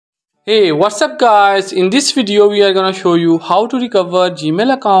Hey, what's up guys? In this video we are gonna show you how to recover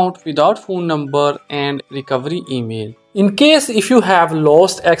Gmail account without phone number and recovery email. In case if you have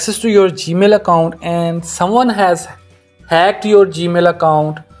lost access to your Gmail account and someone has hacked your Gmail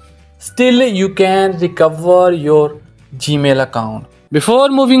account, still you can recover your Gmail account. Before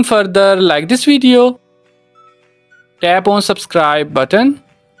moving further, like this video, tap on subscribe button,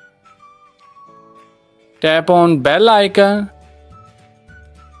 tap on bell icon,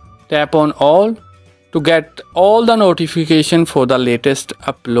 tap on all to get all the notification for the latest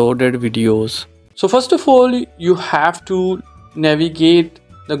uploaded videos. So first of all, you have to navigate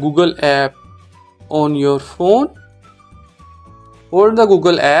the Google app on your phone. Hold the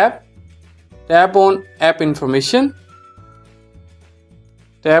Google app, tap on app information,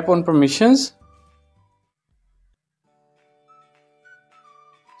 tap on permissions,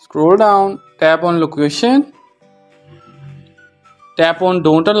 scroll down, tap on location, tap on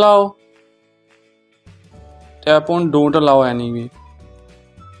don't allow, tap on don't allow anyway.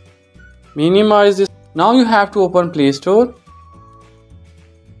 Minimize this. Now you have to open Play Store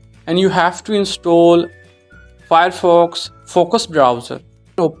and you have to install Firefox Focus browser.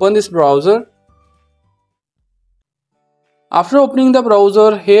 Open this browser. After opening the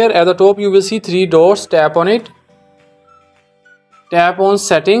browser, here at the top you will see three dots. Tap on it. Tap on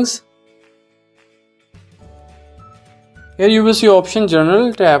settings. Here you will see option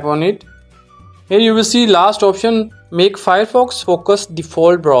general, tap on it. Here you will see last option, make Firefox Focus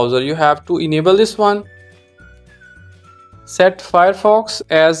default browser. You have to enable this one. Set Firefox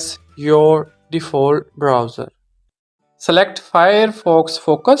as your default browser. Select Firefox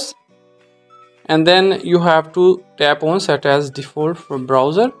Focus and then you have to tap on set as default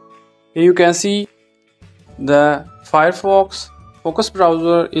browser. Here you can see the Firefox Focus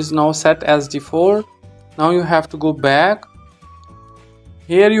browser is now set as default. Now you have to go back.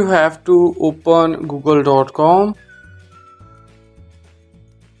 Here you have to open google.com.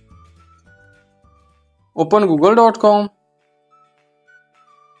 Open google.com.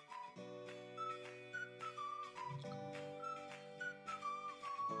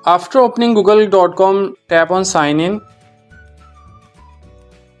 After opening google.com, tap on sign in.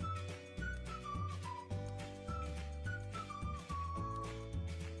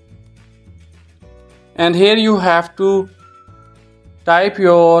 And here you have to type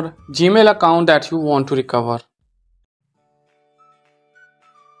your Gmail account that you want to recover.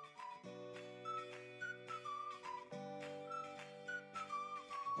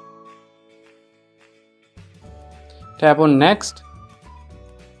 Tap on next.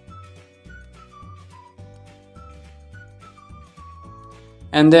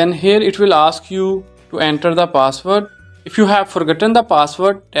 And then here it will ask you to enter the password. If you have forgotten the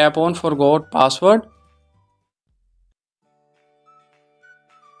password, tap on forgot password.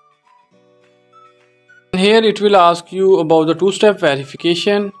 Here it will ask you about the two-step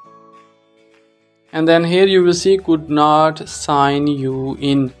verification, and then here you will see could not sign you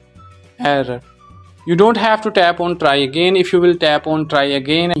in, error. You don't have to tap on try again. If you will tap on try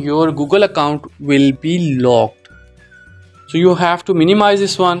again, your Google account will be locked. So you have to minimize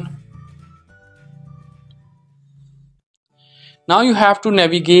this one. Now you have to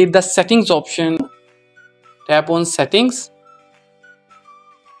navigate the settings option. Tap on settings,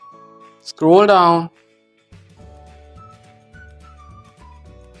 scroll down,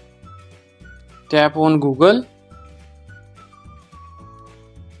 tap on Google,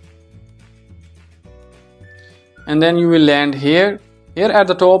 and then you will land here. Here at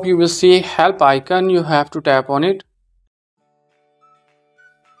the top you will see help icon. You have to tap on it,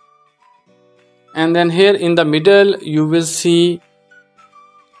 and then here in the middle you will see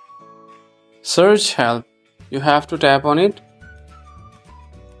search help. You have to tap on it.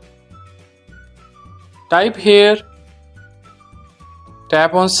 Type here,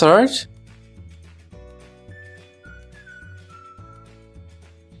 tap on search.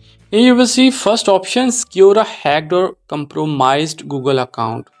 Here you will see first option, secure a hacked or compromised Google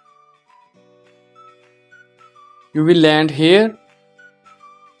account. You will land here.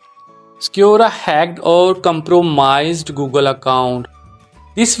 Secure a hacked or compromised Google account.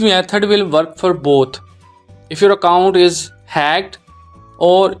 This method will work for both. If your account is hacked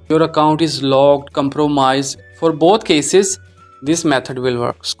or your account is logged, compromised, for both cases this method will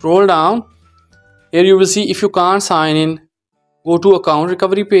work. Scroll down. Here you will see if you can't sign in, go to account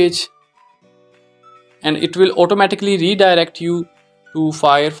recovery page and it will automatically redirect you to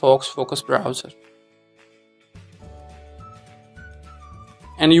Firefox Focus browser.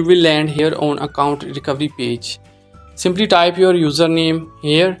 And you will land here on account recovery page. Simply type your username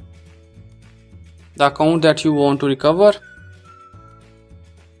here, the account that you want to recover,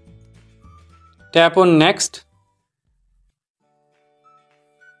 Tap on next.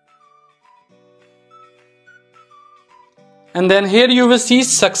 And then here you will see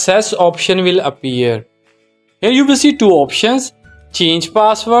success option will appear. Here you will see two options, change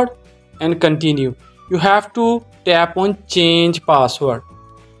password and continue. You have to tap on change password.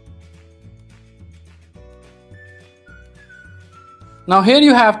 Now here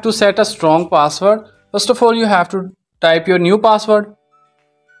you have to set a strong password. First of all, you have to type your new password.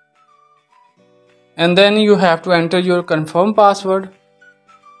 And then you have to enter your confirm password.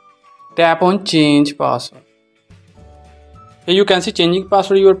 Tap on change password. Here you can see changing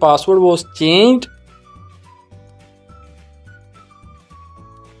password, your password was changed.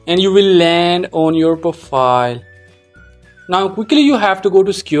 And you will land on your profile. Now quickly you have to go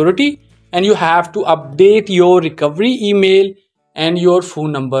to security and you have to update your recovery email and your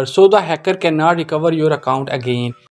phone number so the hacker cannot recover your account again.